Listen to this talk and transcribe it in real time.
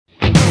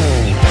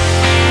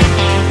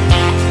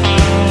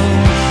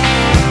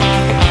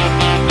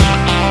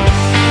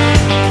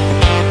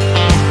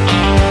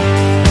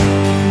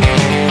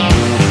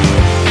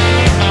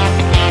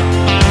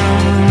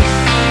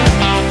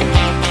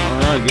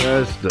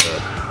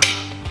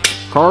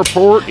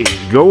carport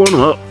is going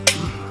up.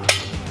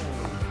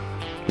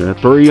 Got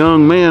 3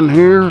 young men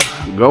here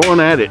going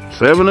at it,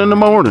 7 in the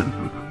morning.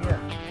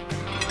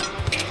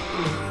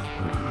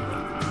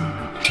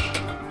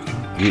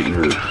 Getting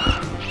her.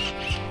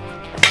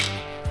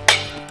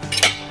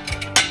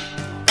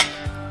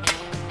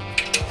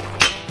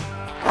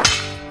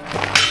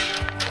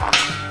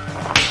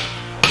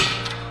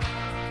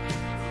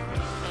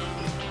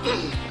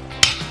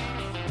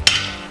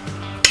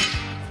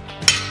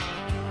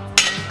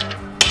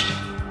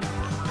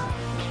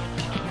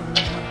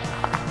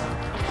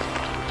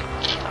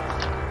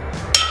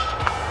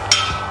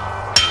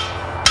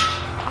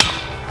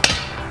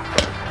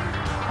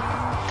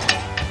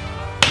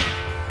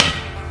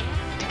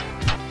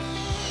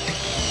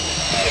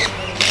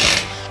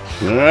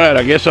 Alright,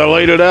 I guess I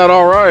laid it out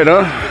alright,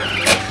 huh?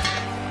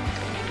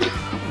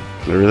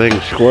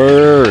 Everything's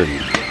square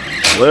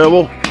and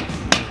level.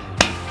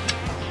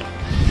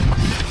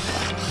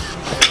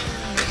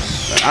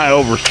 I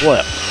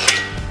overslept.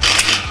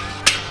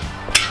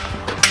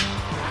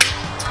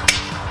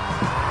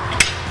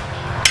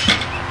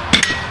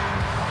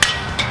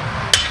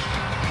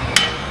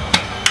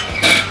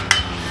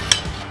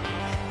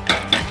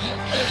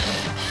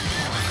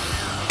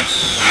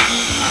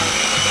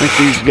 I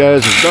think these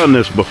guys have done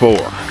this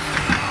before.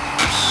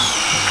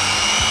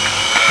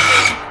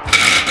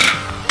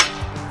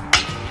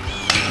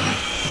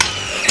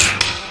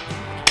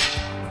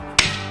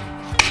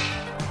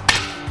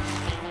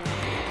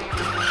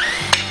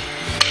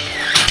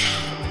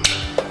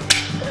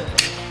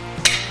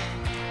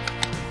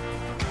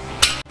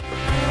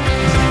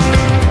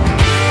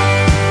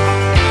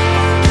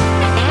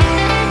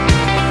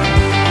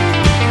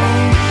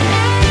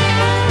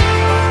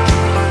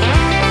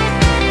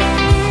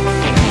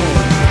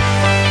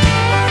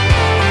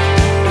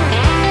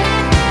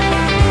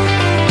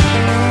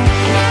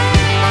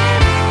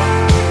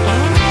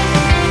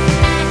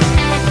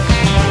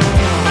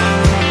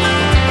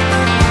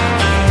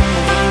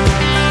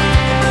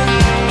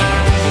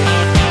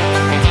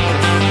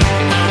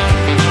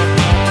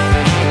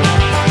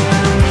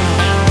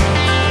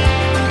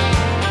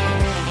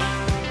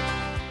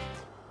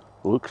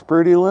 Looks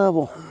pretty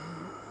level.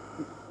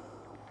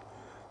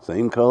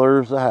 Same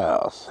color as the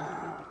house,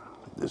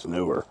 just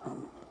newer.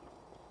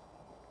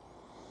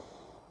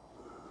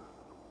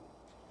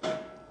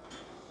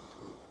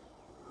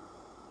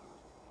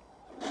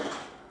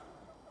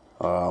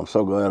 I'm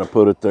so glad I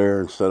put it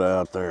there instead of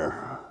out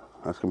there.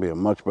 That's gonna be a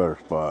much better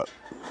spot.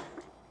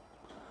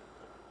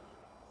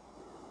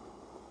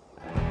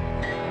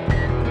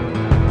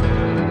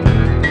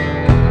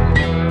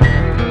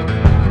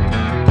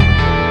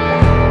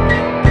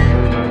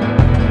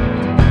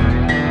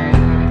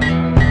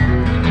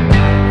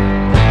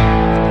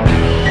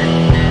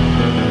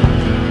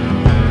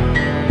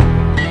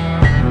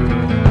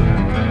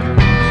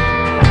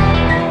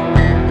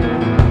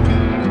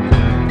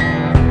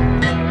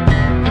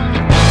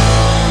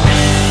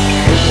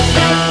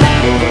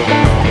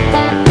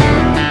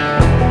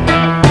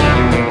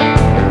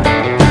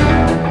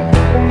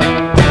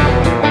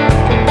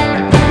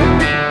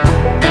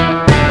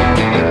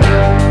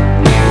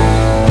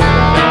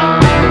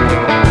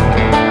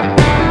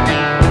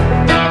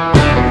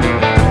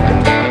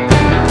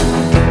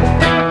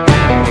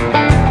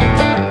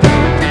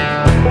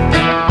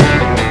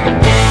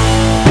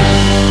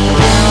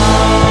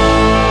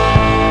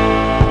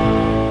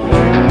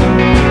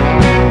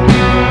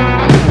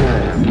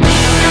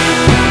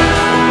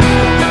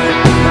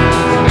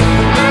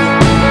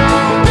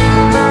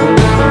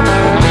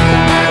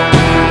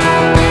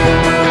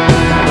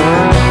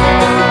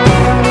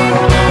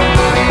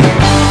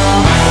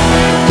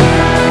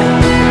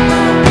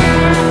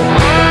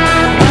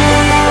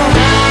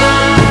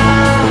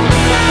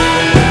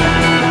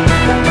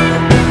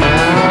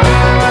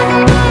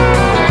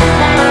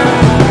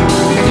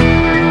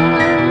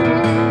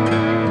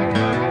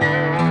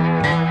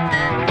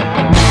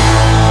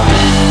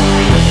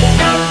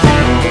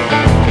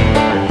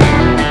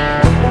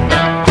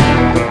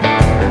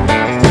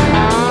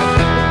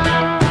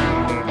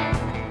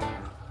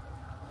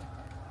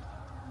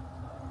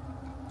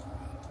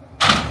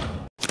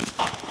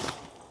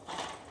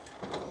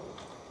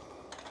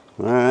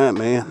 All right,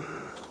 man.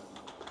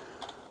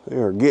 They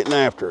are getting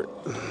after it.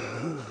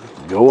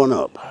 Going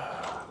up.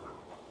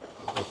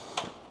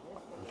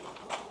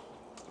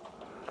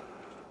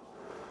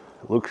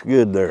 Looks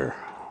good there.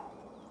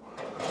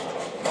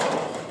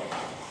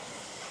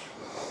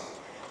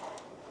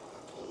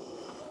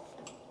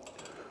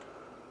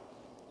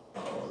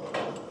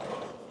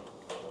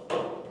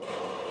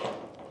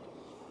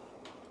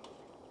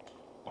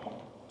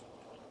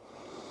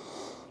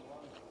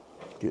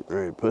 Getting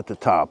ready to put the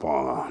top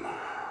on.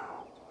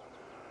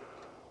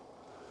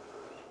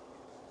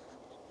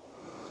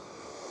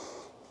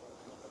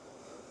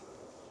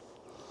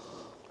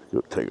 Go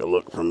take a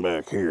look from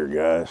back here,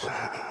 guys.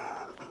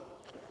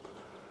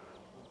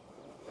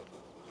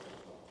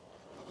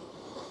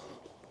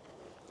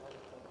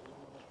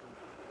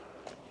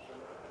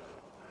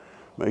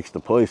 Makes the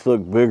place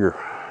look bigger.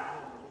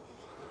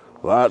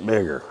 A lot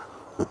bigger.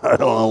 I don't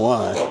know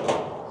why.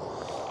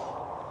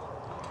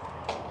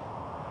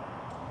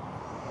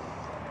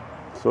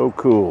 So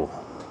cool.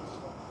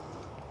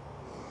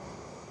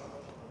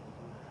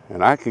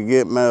 And I could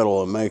get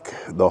metal and make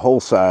the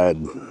whole side,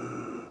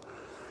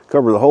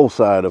 cover the whole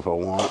side if I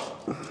want.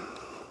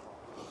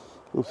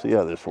 We'll see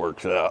how this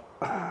works out.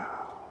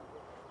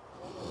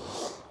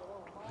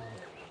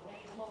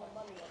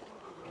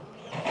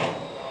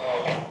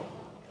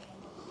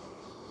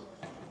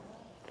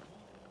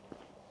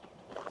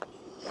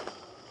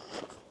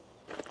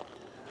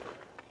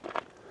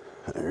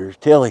 There's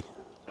Tilly.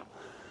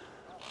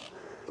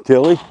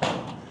 Tilly,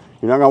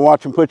 you're not gonna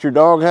watch him put your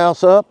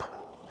doghouse up?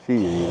 She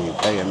ain't even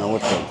paying no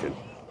attention.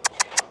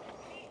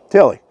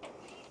 Tilly,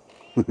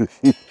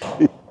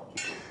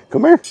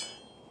 come here.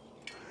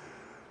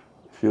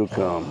 She'll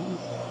come.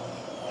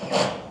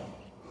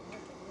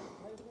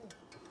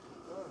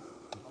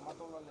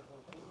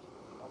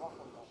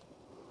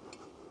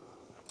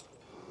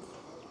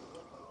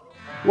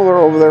 Well, they're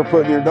over there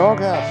putting your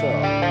doghouse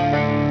up.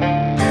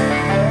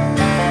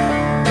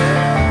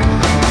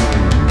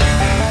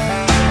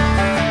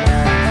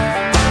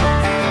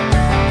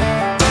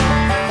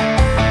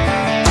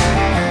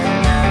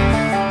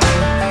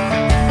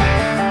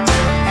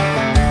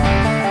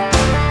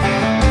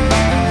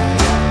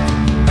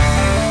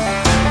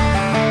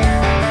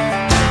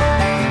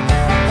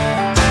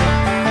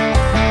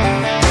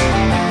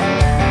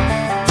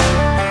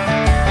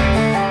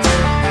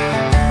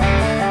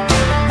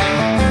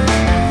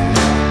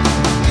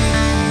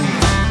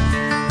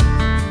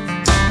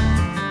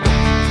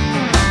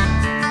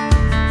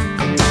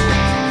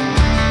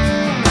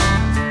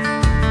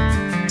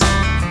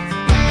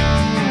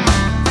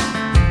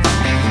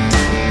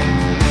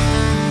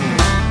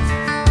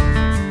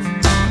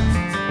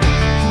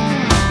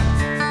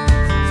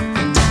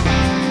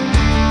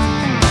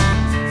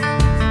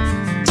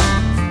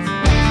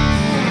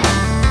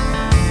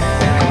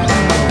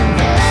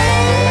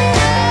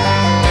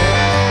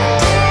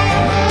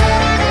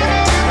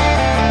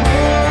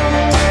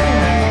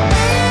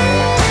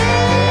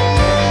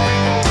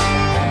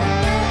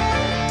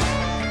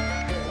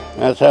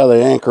 That's how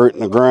they anchor it in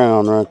the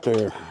ground right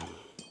there.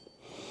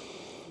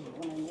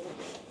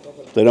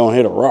 They don't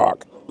hit a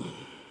rock.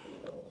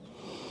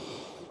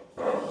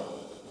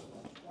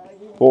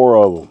 4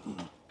 of them.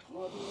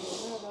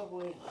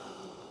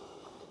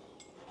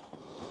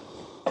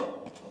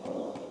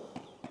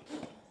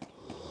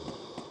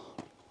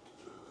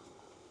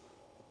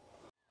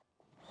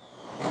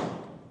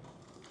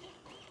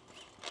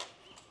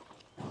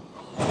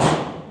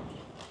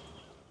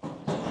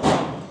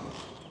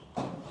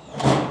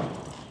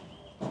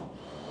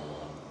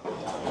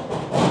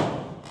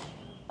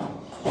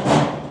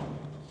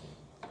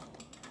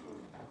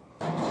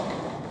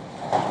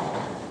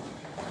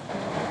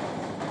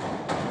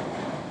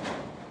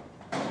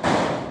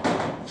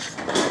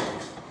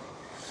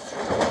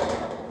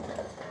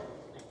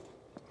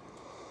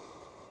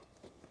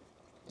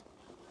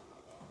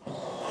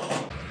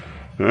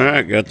 All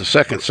right, got the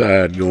second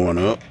side going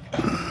up.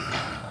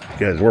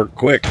 You guys work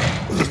quick.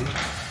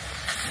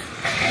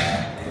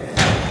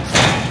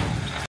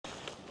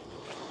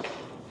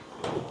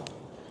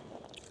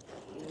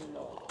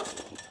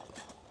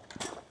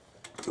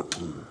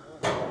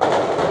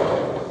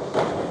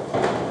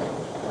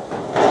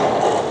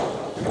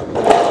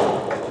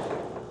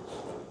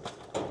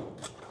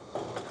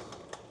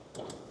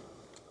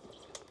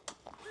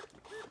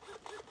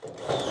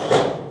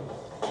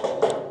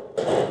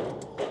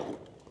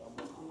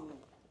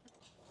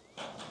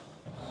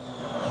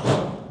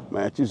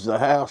 Matches the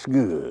house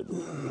good.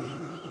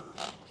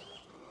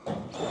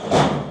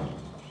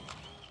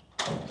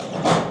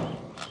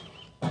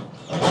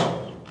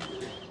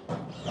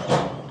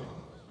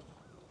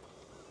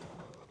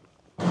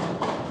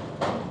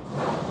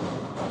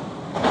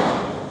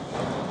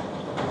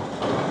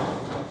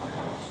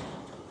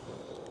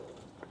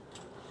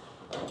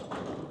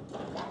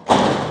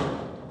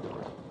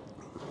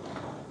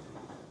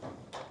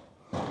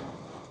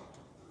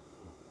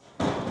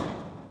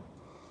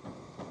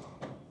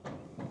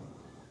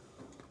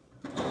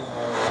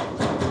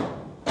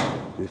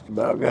 Just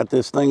about got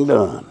this thing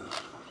done.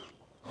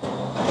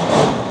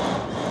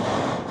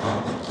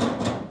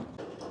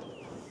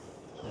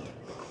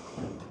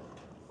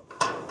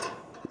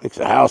 Makes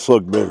the house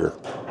look bigger.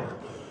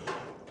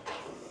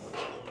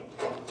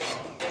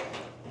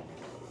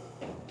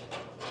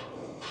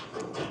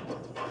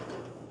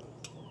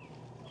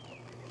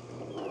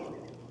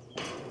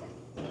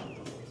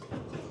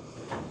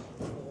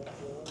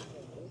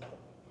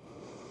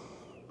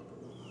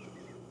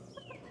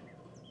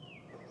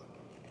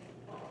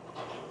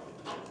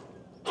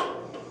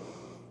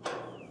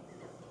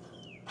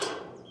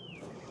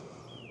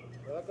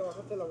 ¿Verdad que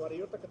bajaste la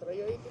varillota que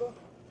traía ahí, tiro?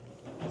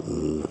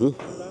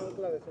 Una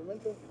ancla de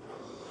cemento.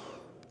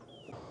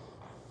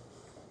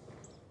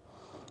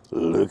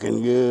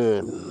 Looking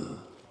good.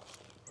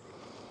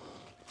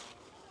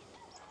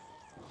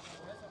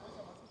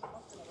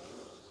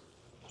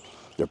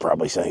 They're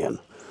probably saying,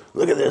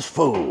 look at this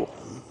fool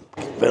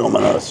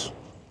filming us.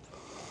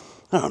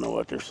 I don't know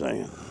what they're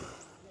saying.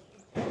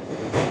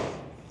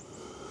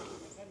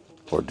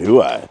 Or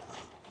do I?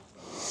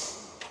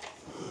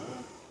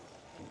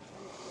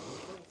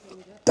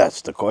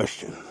 That's the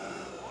question.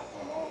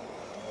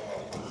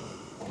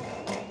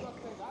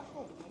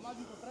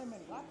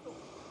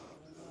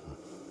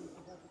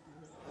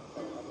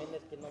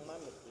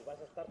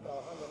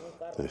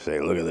 They say,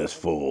 look at this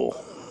fool.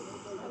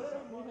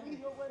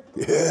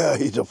 Yeah,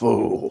 he's a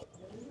fool.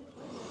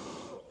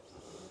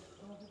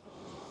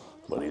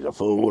 But he's a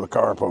fool with a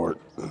carport.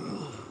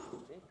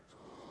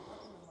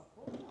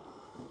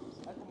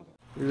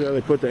 Here's how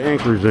they put the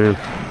anchors in.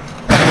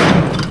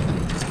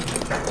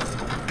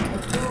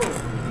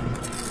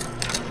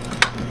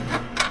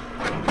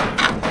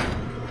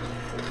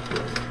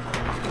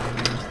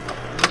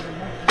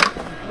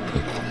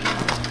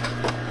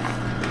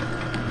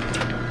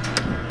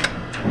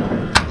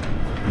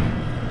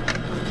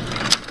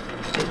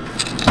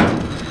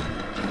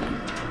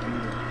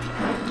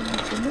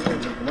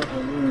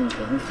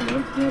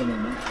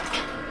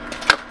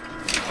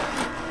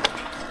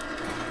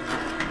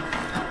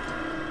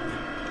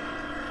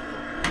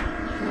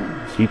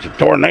 Keeps the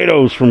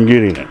tornadoes from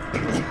getting it.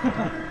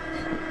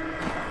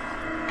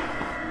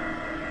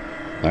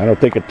 I don't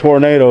think a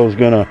tornado is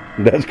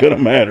that's gonna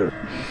matter.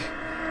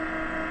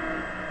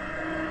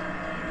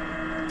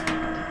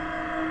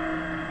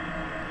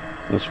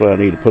 That's what I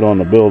need to put on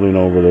the building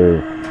over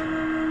there.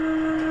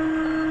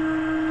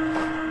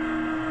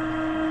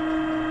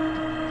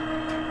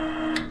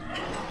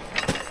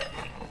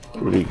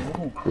 Pretty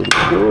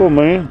cool,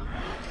 man.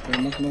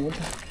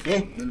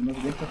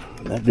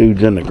 That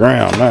dude's in the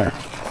ground there.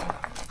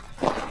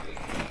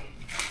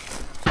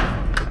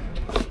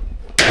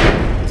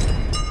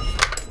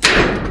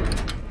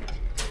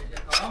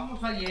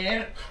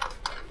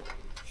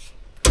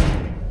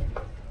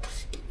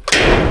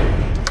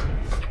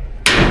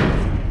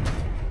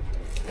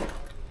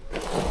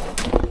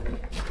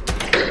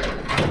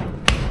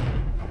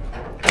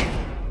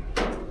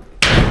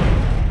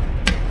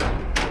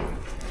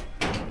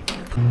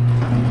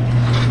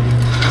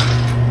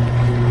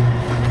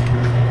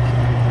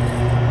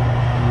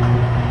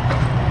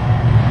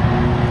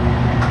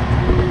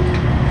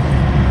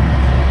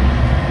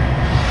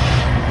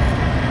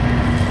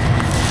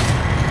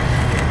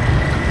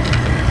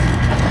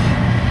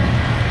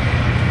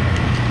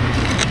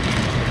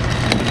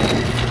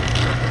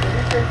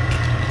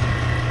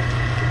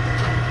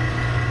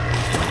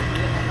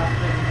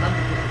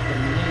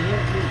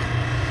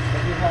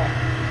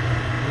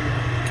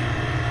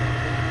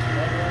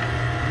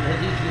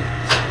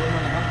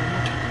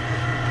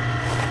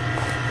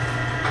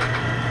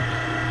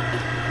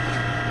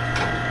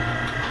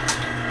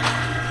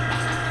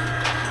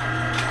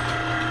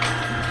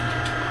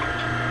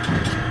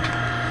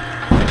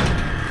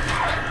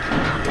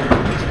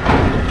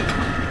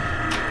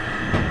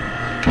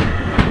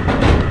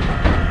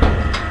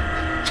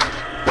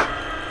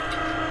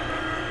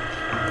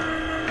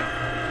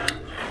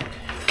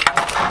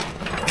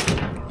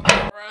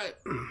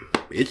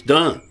 It's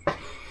done.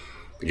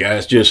 The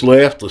guys just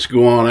left. Let's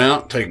go on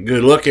out and take a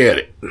good look at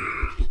it.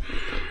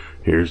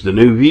 Here's the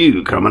new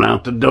view coming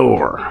out the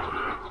door.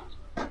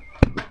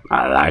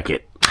 I like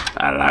it.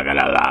 I like it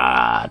a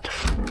lot.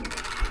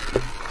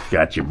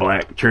 Got your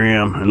black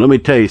trim. And let me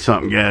tell you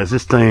something, guys.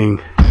 This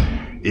thing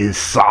is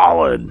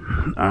solid.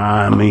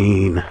 I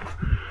mean,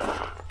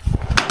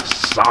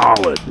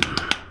 solid.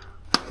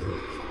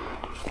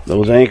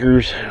 Those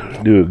anchors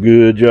do a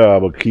good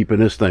job of keeping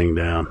this thing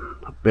down.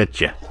 I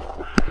bet you.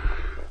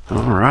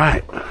 All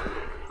right.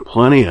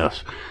 Plenty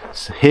of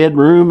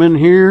headroom in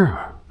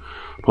here.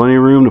 Plenty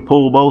of room to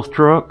pull both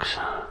trucks.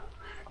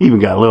 Even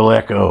got a little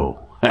echo.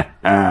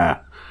 Yeah,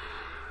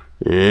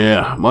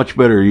 much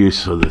better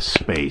use of this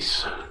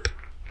space.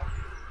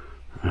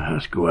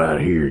 Let's go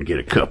out here and get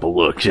a couple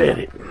looks at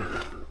it.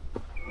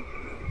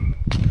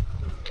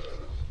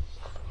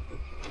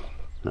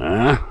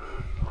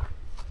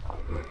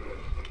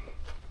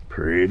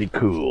 Pretty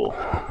cool.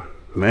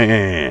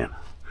 Man,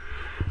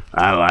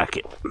 I like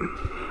it.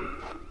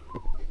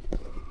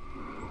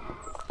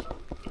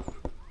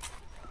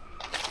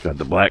 Got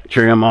the black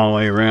trim all the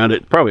way around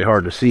it. Probably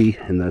hard to see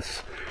in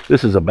this.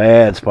 This is a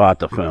bad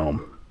spot to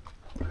film.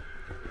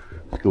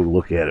 Let's go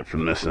look at it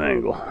from this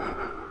angle.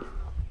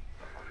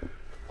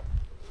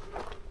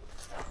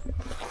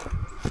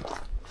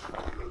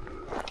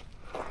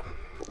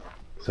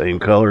 Same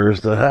color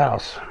as the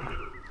house.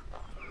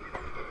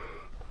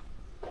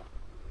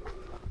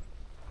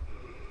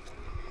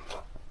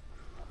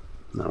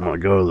 Now I'm going to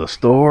go to the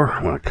store.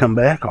 When I come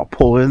back, I'll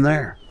pull in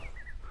there.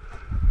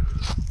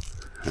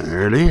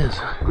 There it is.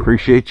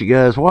 Appreciate you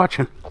guys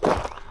watching.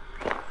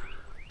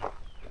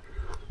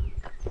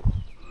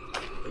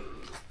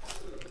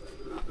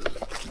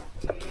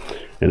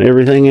 And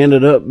everything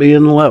ended up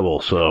being level,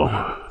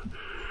 so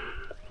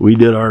we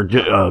did our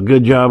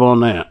good job on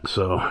that.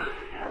 So,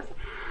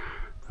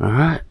 all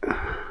right.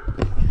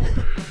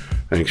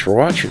 Thanks for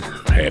watching.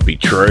 Happy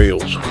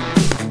trails.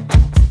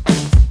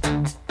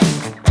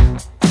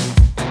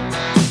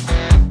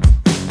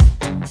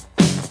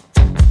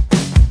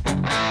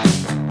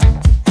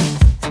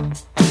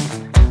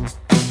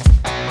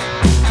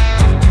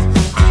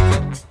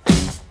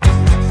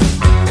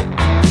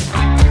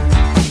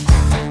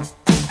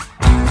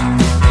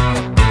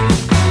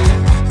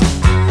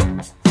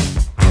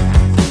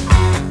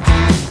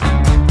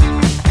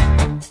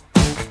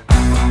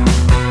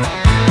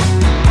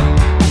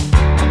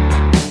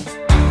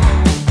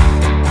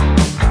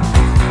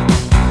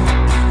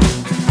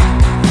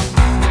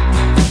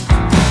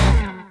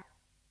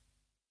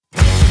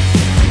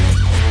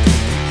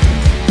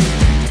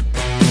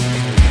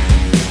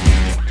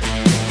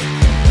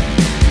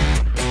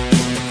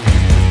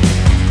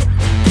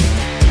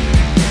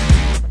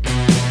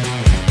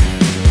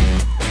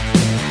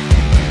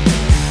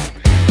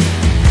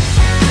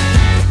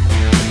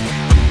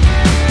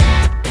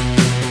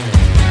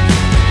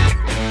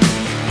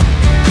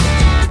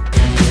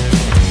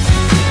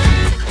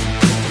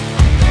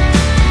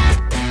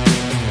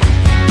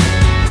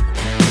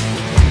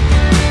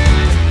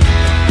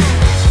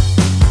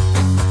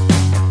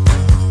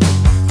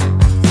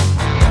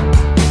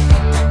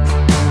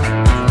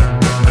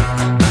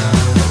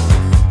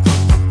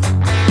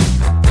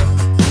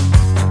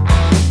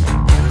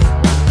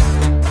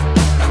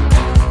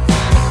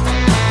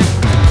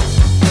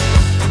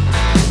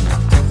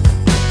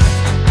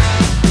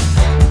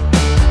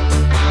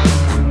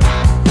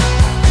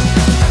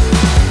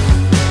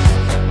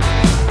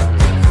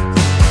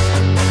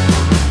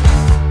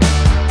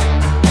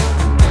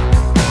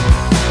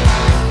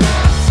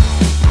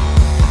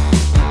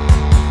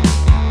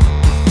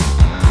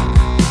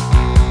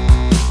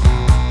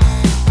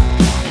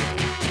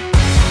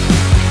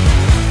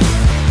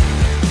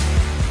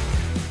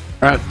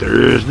 Alright,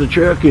 there's the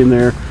truck in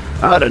there.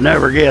 I'd have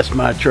never guessed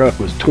my truck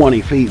was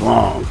 20 feet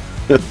long.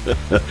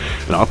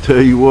 And I'll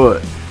tell you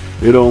what,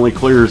 it only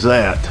clears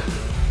that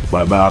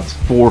by about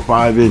 4 or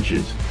 5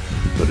 inches.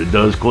 But it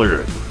does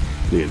clear it.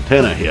 The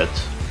antenna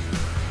hits.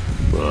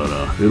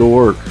 But it'll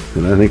work.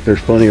 And I think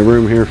there's plenty of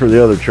room here for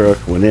the other truck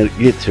when it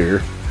gets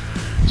here.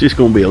 It's just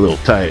going to be a little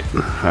tight.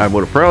 I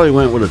would have probably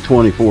went with a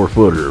 24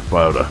 footer if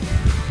I would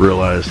have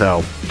realized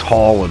how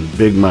tall and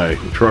big my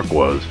truck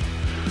was.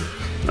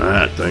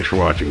 Alright, thanks for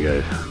watching,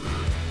 guys.